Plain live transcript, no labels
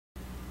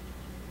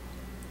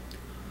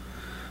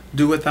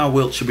Do what thou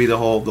wilt should be the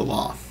whole of the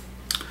law.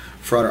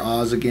 Frater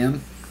Oz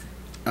again.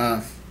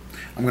 I'm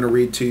going to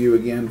read to you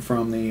again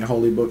from the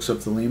Holy Books of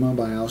Thelema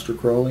by Aleister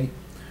Crowley.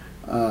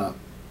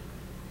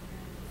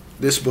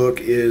 This book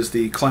is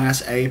the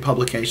Class A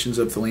publications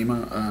of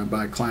Thelema.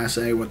 By Class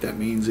A, what that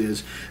means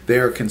is they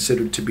are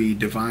considered to be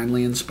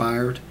divinely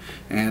inspired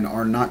and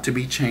are not to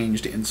be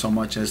changed in so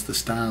much as the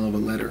style of a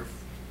letter.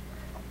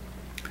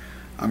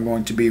 I'm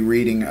going to be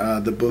reading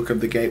the Book of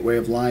the Gateway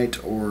of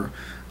Light, or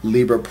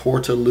Liber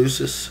Porta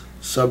Lucis,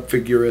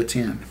 subfigura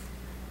 10.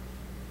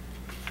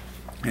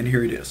 And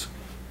here it is.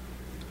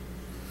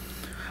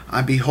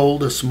 I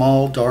behold a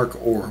small dark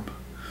orb,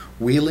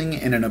 wheeling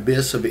in an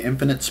abyss of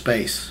infinite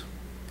space.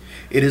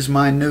 It is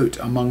minute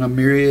among a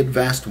myriad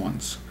vast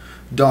ones,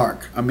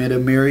 dark amid a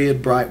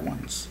myriad bright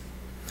ones.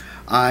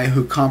 I,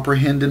 who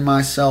comprehend in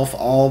myself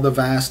all the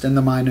vast and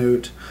the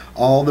minute,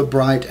 all the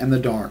bright and the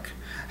dark,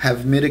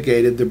 have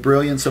mitigated the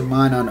brilliance of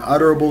mine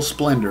unutterable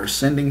splendor,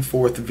 sending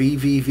forth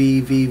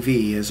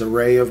VVVVV as a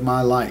ray of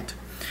my light,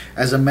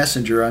 as a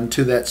messenger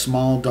unto that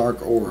small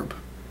dark orb.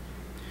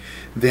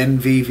 Then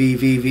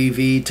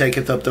VVVVV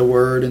taketh up the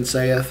word and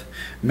saith,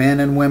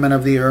 Men and women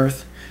of the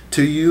earth,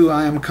 to you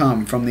I am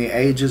come from the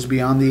ages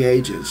beyond the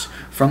ages,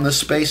 from the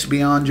space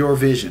beyond your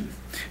vision,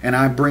 and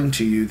I bring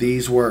to you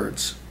these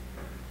words.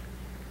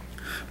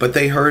 But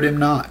they heard him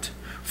not,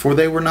 for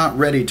they were not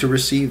ready to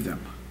receive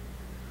them.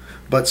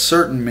 But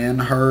certain men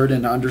heard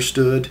and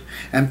understood,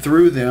 and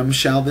through them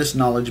shall this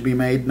knowledge be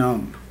made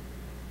known.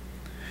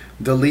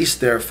 The least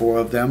therefore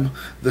of them,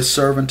 the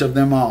servant of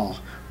them all,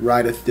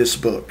 writeth this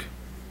book.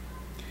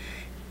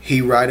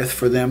 He writeth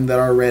for them that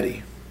are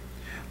ready.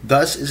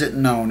 Thus is it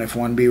known if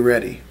one be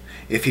ready,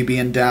 if he be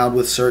endowed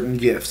with certain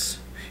gifts,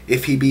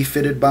 if he be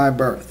fitted by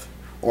birth,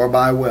 or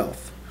by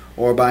wealth,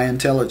 or by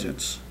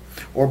intelligence,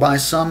 or by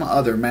some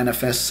other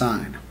manifest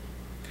sign.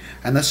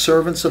 And the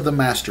servants of the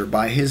Master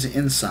by his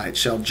insight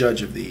shall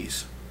judge of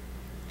these.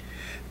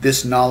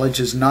 This knowledge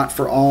is not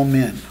for all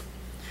men.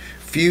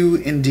 Few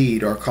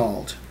indeed are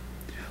called,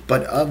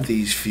 but of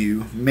these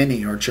few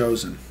many are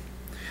chosen.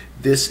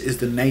 This is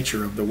the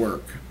nature of the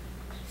work.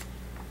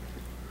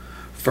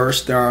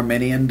 First, there are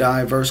many and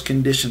diverse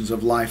conditions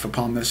of life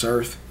upon this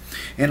earth.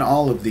 In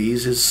all of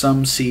these is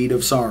some seed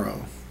of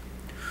sorrow.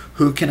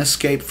 Who can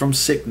escape from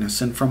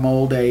sickness and from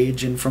old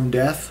age and from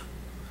death?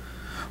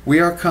 We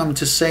are come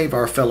to save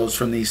our fellows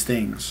from these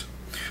things.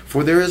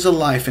 For there is a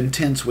life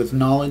intense with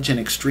knowledge and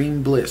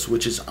extreme bliss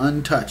which is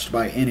untouched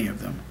by any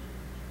of them.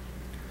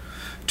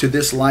 To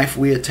this life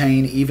we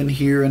attain even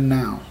here and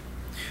now.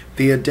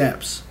 The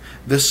adepts,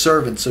 the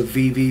servants of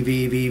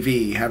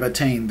VVVVV, have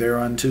attained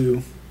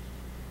thereunto.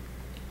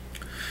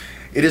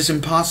 It is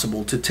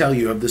impossible to tell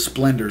you of the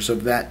splendors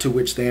of that to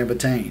which they have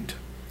attained.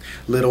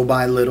 Little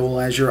by little,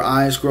 as your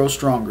eyes grow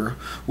stronger,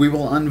 we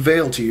will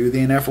unveil to you the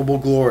ineffable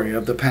glory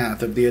of the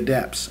path of the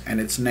adepts and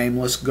its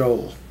nameless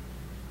goal.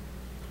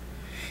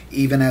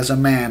 Even as a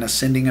man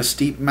ascending a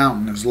steep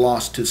mountain is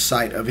lost to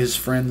sight of his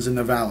friends in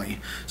the valley,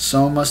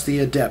 so must the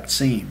adept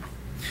seem.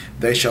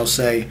 They shall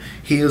say,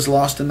 He is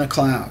lost in the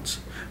clouds,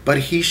 but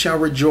he shall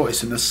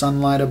rejoice in the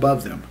sunlight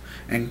above them,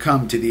 and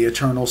come to the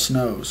eternal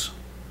snows.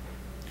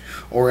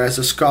 Or as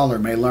a scholar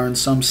may learn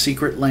some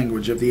secret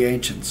language of the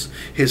ancients,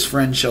 his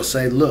friend shall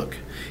say, Look,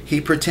 he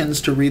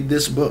pretends to read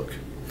this book,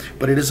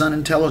 but it is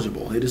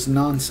unintelligible, it is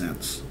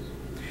nonsense.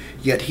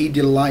 Yet he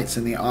delights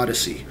in the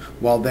Odyssey,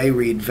 while they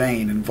read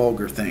vain and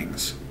vulgar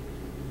things.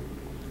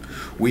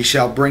 We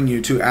shall bring you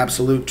to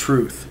absolute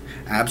truth,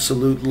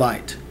 absolute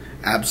light,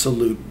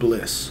 absolute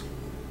bliss.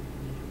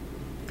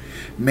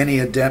 Many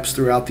adepts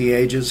throughout the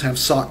ages have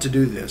sought to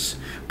do this,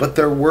 but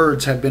their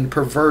words have been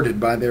perverted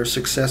by their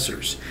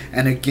successors,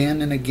 and again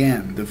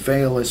the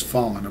veil has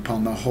fallen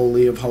upon the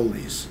Holy of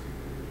Holies.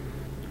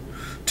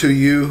 To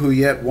you who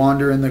yet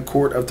wander in the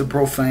court of the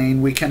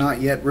profane, we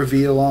cannot yet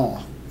reveal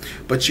all,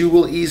 but you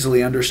will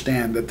easily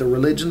understand that the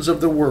religions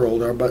of the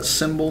world are but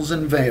symbols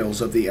and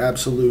veils of the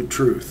absolute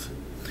truth.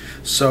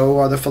 So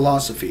are the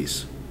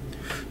philosophies.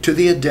 To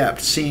the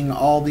adept, seeing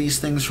all these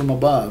things from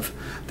above,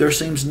 there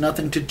seems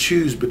nothing to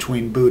choose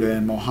between Buddha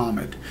and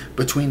Mohammed,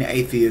 between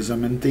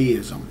atheism and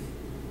theism.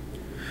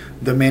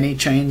 The many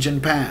change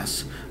and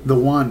pass, the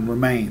one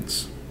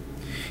remains.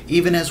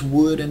 Even as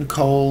wood and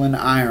coal and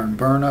iron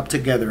burn up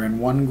together in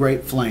one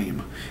great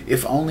flame,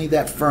 if only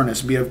that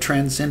furnace be of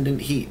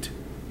transcendent heat.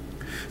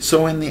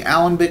 So in the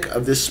alembic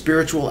of this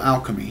spiritual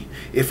alchemy,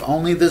 if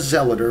only the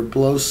zealator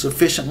blows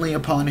sufficiently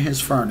upon his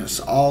furnace,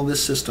 all the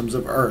systems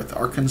of earth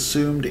are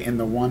consumed in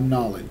the one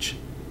knowledge.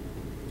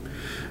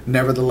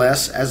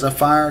 Nevertheless, as a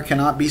fire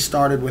cannot be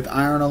started with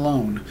iron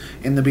alone,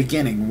 in the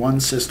beginning one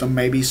system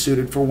may be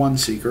suited for one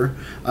seeker,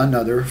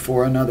 another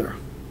for another.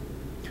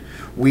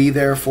 We,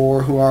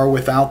 therefore, who are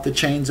without the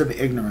chains of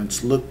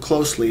ignorance, look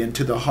closely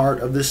into the heart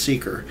of the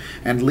seeker,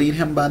 and lead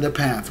him by the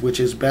path which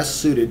is best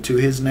suited to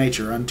his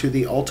nature unto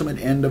the ultimate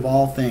end of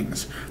all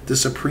things, the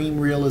supreme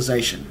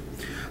realization,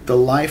 the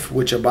life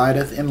which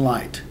abideth in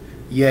light,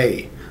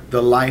 yea,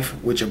 the life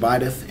which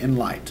abideth in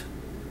light.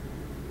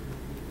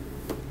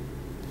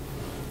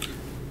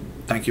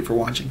 Thank you for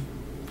watching.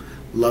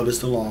 Love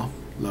is the law,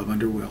 love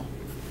under will.